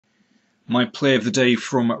My play of the day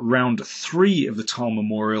from round 3 of the Tal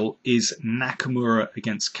Memorial is Nakamura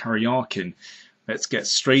against Karjakin. Let's get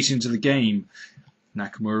straight into the game.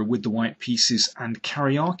 Nakamura with the white pieces, and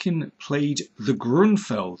Karjakin played the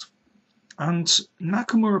Grunfeld. And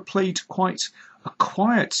Nakamura played quite a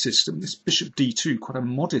quiet system, this bishop d2, quite a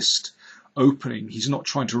modest opening. He's not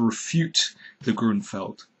trying to refute the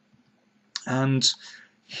Grunfeld. And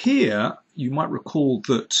here you might recall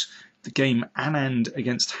that the game Anand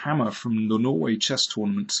against Hammer from the Norway chess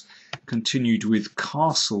tournament continued with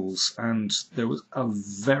castles, and there was a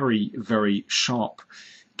very, very sharp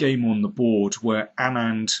game on the board where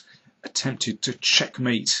Anand attempted to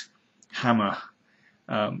checkmate Hammer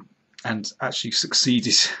and actually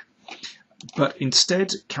succeeded. But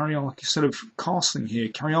instead, instead of castling here,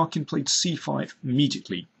 Karjakin played c5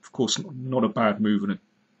 immediately. Of course, not a bad move and a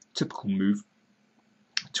typical move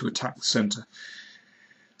to attack the centre.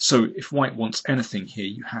 So if white wants anything here,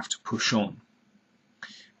 you have to push on.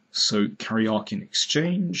 So Karjakin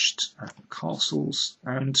exchanged castles,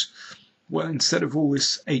 and well, instead of all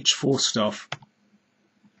this h4 stuff,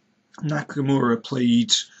 Nakamura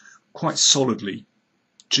played quite solidly,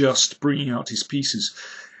 just bringing out his pieces.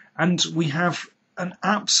 And we have an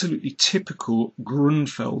absolutely typical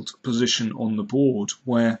Grunfeld position on the board,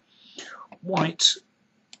 where white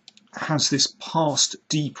has this passed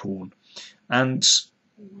d-pawn, and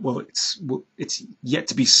well, it's yet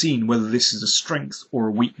to be seen whether this is a strength or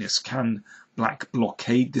a weakness. Can black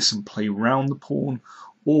blockade this and play round the pawn,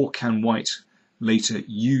 or can white later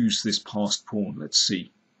use this passed pawn? Let's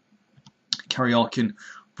see. Karjakin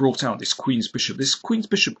brought out this queen's bishop. This queen's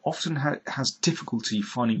bishop often has difficulty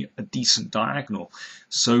finding a decent diagonal,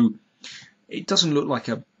 so it doesn't look like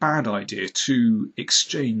a bad idea to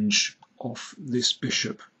exchange off this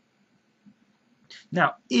bishop.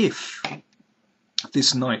 Now, if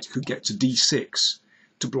this knight could get to d6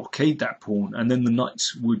 to blockade that pawn, and then the knight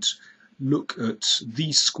would look at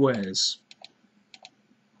these squares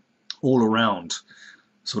all around,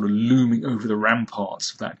 sort of looming over the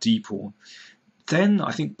ramparts of that d-pawn, then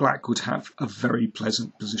I think black would have a very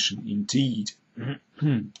pleasant position indeed.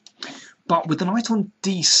 But with the knight on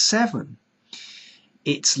d7,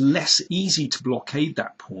 it's less easy to blockade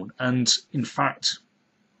that pawn, and in fact,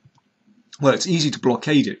 well, it's easy to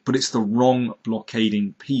blockade it, but it's the wrong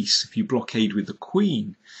blockading piece. If you blockade with the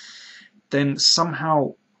queen, then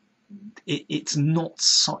somehow it's not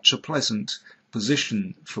such a pleasant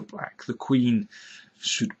position for black. The queen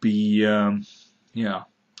should be, on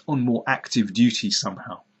more active duty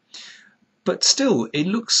somehow. But still, it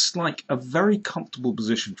looks like a very comfortable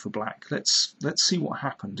position for black. Let's see what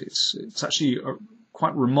happened. It's actually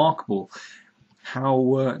quite remarkable how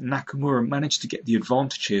Nakamura managed to get the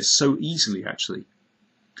advantage here so easily, actually.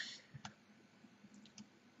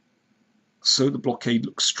 So the blockade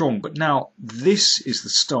looks strong, but now this is the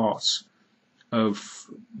start of,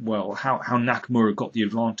 well, how Nakamura got the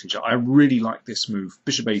advantage. I really like this move.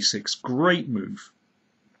 Bishop a6, great move.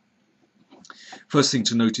 First thing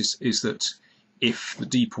to notice is that if the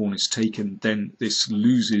d-pawn is taken, then this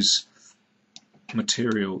loses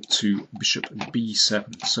material to bishop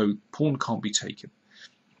b7, so pawn can't be taken.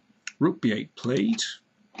 Rook b8 played,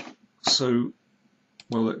 so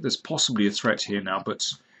well, there's possibly a threat here now,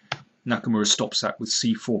 but Nakamura stops that with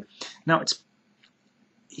c4. Now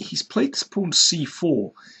he's played this pawn to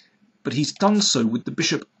c4, but he's done so with the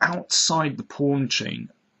bishop outside the pawn chain.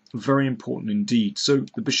 Very important indeed, so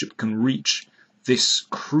the bishop can reach this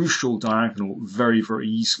crucial diagonal very, very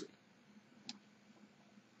easily.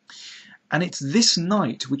 And it's this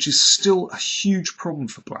knight which is still a huge problem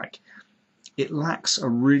for black. It lacks a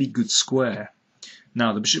really good square.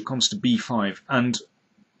 Now the bishop comes to b5, and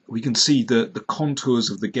we can see the contours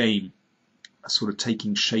of the game are sort of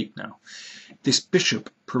taking shape now. This bishop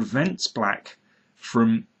prevents black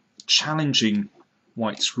from challenging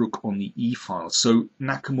white's rook on the e-file. So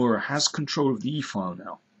Nakamura has control of the e-file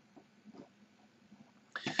now.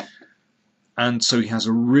 And so he has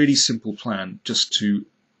a really simple plan, just to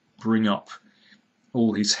bring up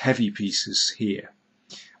all his heavy pieces here.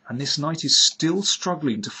 And this knight is still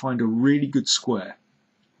struggling to find a really good square.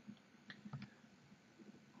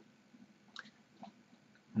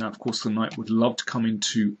 Now, of course, the knight would love to come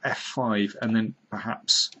into f5 and then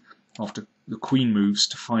perhaps, after the queen moves,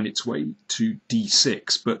 to find its way to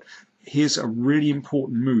d6. But here's a really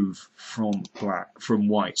important move from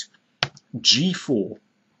white. g4.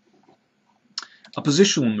 A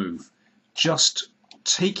positional move, just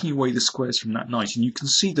taking away the squares from that knight, and you can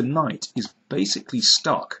see the knight is basically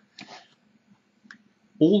stuck.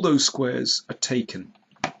 All those squares are taken,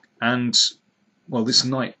 and well, this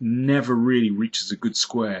knight never really reaches a good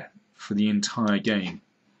square for the entire game.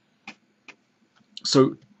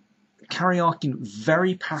 So Karjakin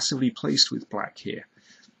very passively placed with black here.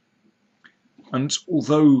 And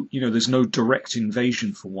although, there's no direct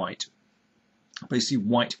invasion for white, basically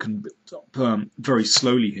white can build up very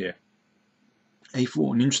slowly here.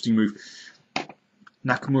 A4, an interesting move.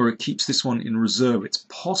 Nakamura keeps this one in reserve. It's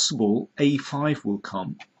possible A5 will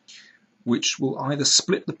come, which will either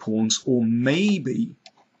split the pawns, or maybe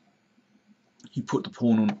you put the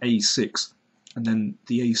pawn on A6 and then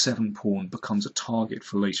the A7 pawn becomes a target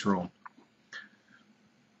for later on.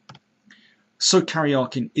 So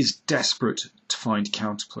Karjakin is desperate to find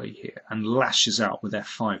counterplay here and lashes out with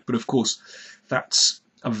F5. But of course, that's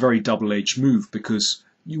a very double-edged move, because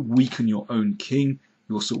you weaken your own king,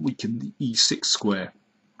 you also weaken the E6 square.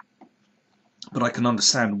 But I can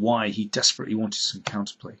understand why he desperately wanted some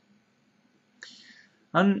counterplay.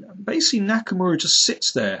 And basically Nakamura just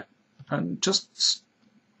sits there and just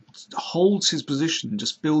holds his position,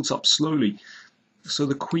 just builds up slowly. So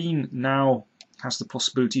the queen now has the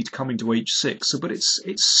possibility to come into H6. So, but it's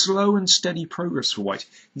slow and steady progress for white.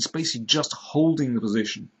 He's basically just holding the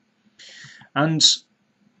position. And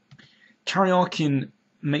Karjakin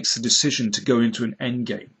makes the decision to go into an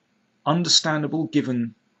endgame. Understandable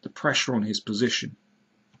given the pressure on his position.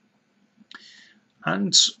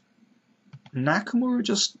 And Nakamura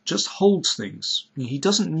just holds things. He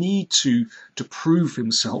doesn't need to prove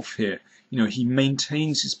himself here. He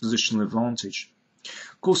maintains his positional advantage.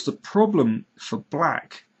 Of course, the problem for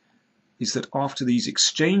black is that after these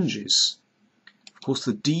exchanges, of course,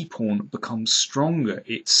 the D pawn becomes stronger.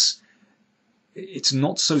 It's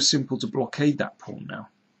not so simple to blockade that pawn now.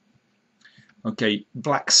 Okay,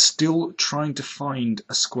 black's still trying to find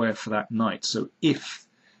a square for that knight. So if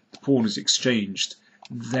the pawn is exchanged,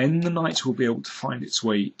 then the knight will be able to find its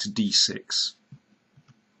way to D6.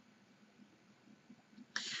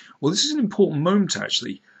 Well, this is an important moment,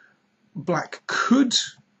 actually. Black could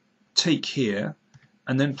take here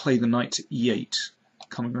and then play the knight to E8,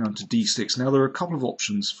 coming around to D6. Now, there are a couple of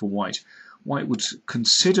options for white. White would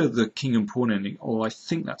consider the king and pawn ending, although I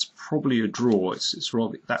think that's probably a draw.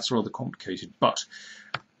 That's rather complicated. But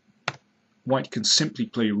white can simply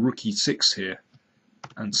play rook E6 here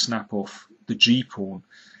and snap off the G pawn,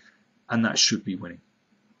 and that should be winning.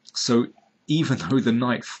 So even though the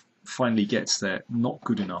knight finally gets there, not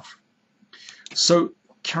good enough. So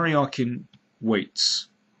Karjakin waits,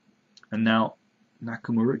 and now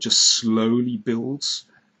Nakamura just slowly builds.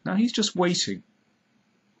 Now he's just waiting,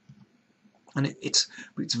 and it's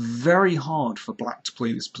very hard for black to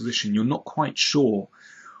play this position. You're not quite sure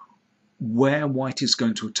where white is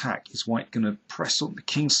going to attack. Is white going to press on the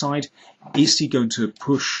king side? Is he going to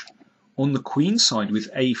push on the queen side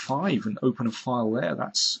with A5 and open a file there?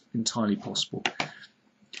 That's entirely possible.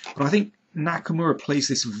 But I think Nakamura plays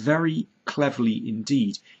this very cleverly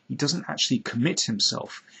indeed. He doesn't actually commit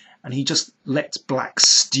himself, and he just lets black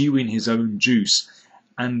stew in his own juice.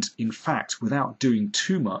 And in fact, without doing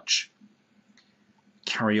too much,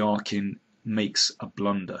 Karjakin makes a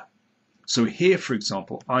blunder. So here, for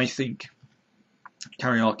example, I think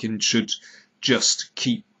Karjakin should just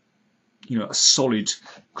keep a solid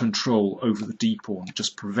control over the D pawn,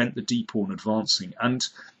 just prevent the D pawn advancing. And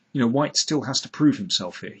white still has to prove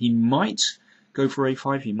himself here. He might go for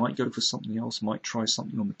A5, he might go for something else, might try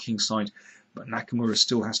something on the king side, but Nakamura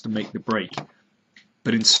still has to make the break.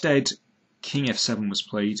 But instead, king F7 was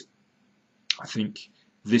played. I think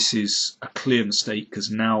this is a clear mistake, because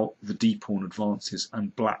now the D pawn advances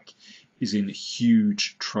and black is in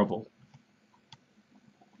huge trouble.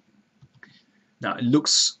 Now it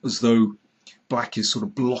looks as though black is sort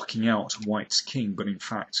of blocking out white's king, but in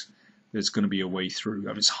fact there's going to be a way through.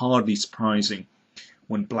 It's hardly surprising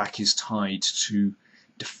when black is tied to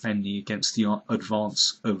defending against the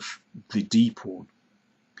advance of the D pawn.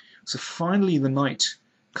 So finally the knight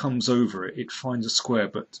comes over it, it finds a square,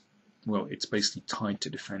 but well, it's basically tied to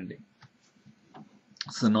defending.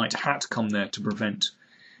 So the knight had to come there to prevent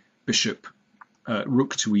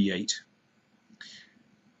rook to E8.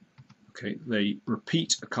 Okay, they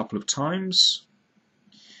repeat a couple of times.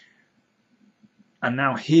 And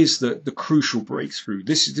now here's the crucial breakthrough.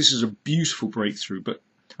 This is a beautiful breakthrough, but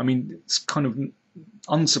it's kind of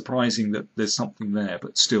unsurprising that there's something there,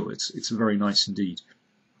 but still it's very nice indeed.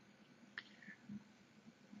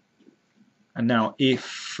 And now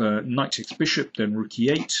if knight takes bishop, then rook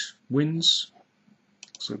E8 wins.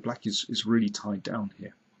 So black is really tied down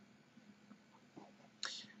here.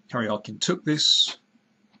 Karjakin took this.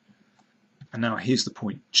 And now here's the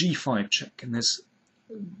point, G5 check, and there's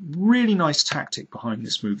a really nice tactic behind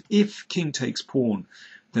this move. If king takes pawn,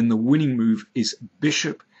 then the winning move is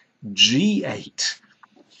bishop G8,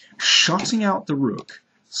 shutting out the rook.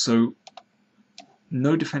 So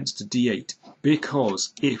no defense to d8,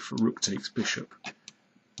 because if rook takes bishop,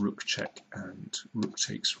 rook check, and rook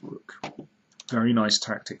takes rook. Very nice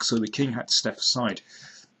tactic. So the king had to step aside.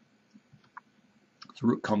 The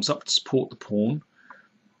rook comes up to support the pawn.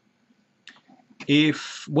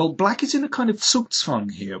 Well, black is in a kind of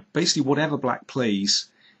Zugzwang here. Basically, whatever black plays,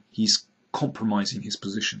 he's compromising his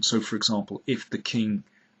position. So, for example, if the king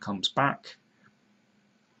comes back,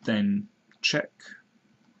 then check,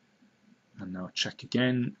 and now check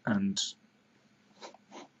again, and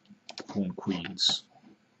pawn queens.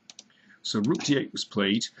 So rook d8 was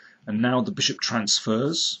played, and now the bishop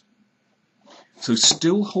transfers. So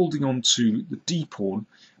still holding on to the d pawn,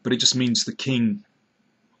 but it just means the king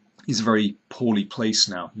is very poorly placed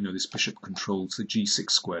now. You know, this bishop controls the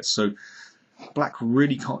g6 square. So black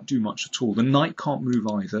really can't do much at all. The knight can't move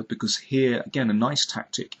either, because here, again, a nice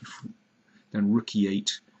tactic. Then rook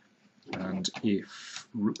e8, and if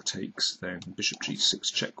rook takes, then bishop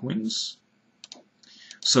g6 check wins.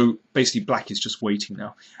 So basically black is just waiting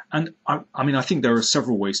now. And I mean, I think there are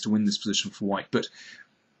several ways to win this position for white, but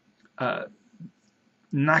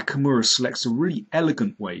Nakamura selects a really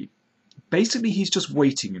elegant way. Basically, he's just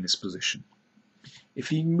waiting in this position. If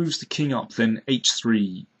he moves the king up, then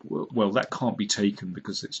h3, well, that can't be taken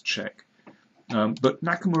because it's check. But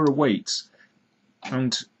Nakamura waits,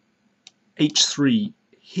 and h3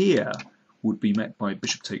 here would be met by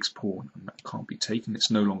bishop takes pawn, and that can't be taken. It's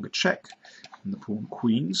no longer check, and the pawn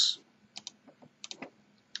queens.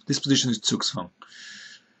 This position is Zugzwang.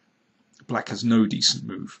 Black has no decent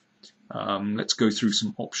move. Let's go through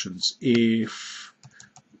some options. If,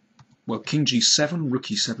 well, king g7, rook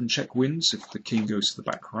e7 check wins. If the king goes to the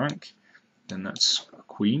back rank, then that's a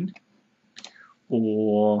queen.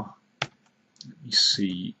 Or, let me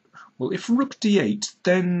see, well, if rook d8,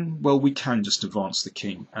 then, well, we can just advance the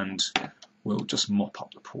king and we'll just mop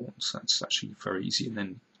up the pawns. That's actually very easy, and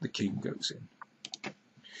then the king goes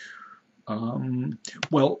in.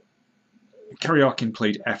 Well, Karjakin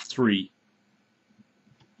played f3,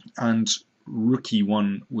 and rook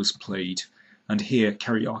e1 was played, and here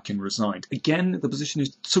Karjakin resigned. Again, the position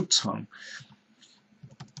is Zugzwang.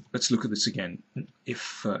 Let's look at this again.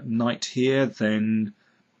 If knight here, then,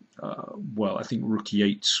 well, I think rook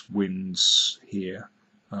e8 wins here.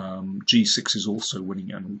 g6 is also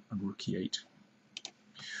winning, and rook e8.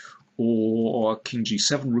 Or king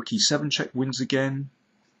g7, rook e7 check wins again.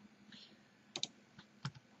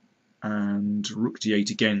 And rook d8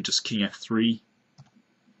 again, just king f3.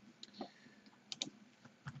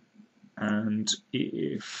 And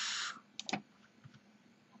if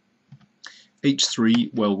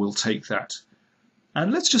h3, well, we'll take that.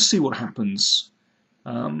 And let's just see what happens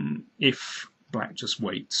if black just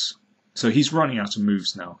waits. So he's running out of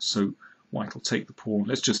moves now, so white will take the pawn.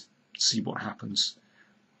 Let's just see what happens.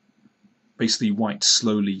 Basically, white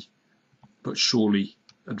slowly but surely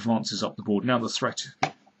advances up the board. Now the threat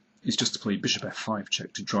is just to play bishop f5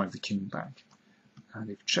 check to drive the king back. And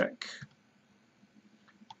if check,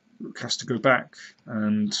 rook has to go back,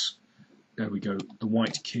 and there we go. The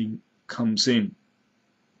white king comes in.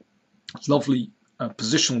 Lovely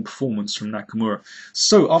positional performance from Nakamura.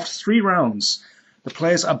 So after 3 rounds, the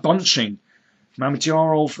players are bunching.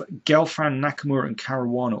 Mamedyarov, Gelfand, Nakamura and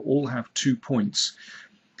Caruana all have 2 points.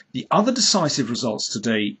 The other decisive results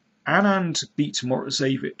today, Anand beat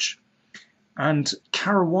Morozevich, and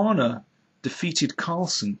Caruana defeated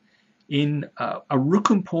Carlsen in a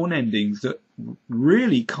rook and pawn ending that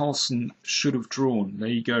really Carlsen should have drawn. There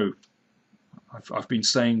you go. I've been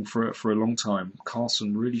saying for a long time,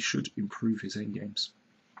 Carlsen really should improve his endgames.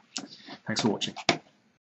 Thanks for watching.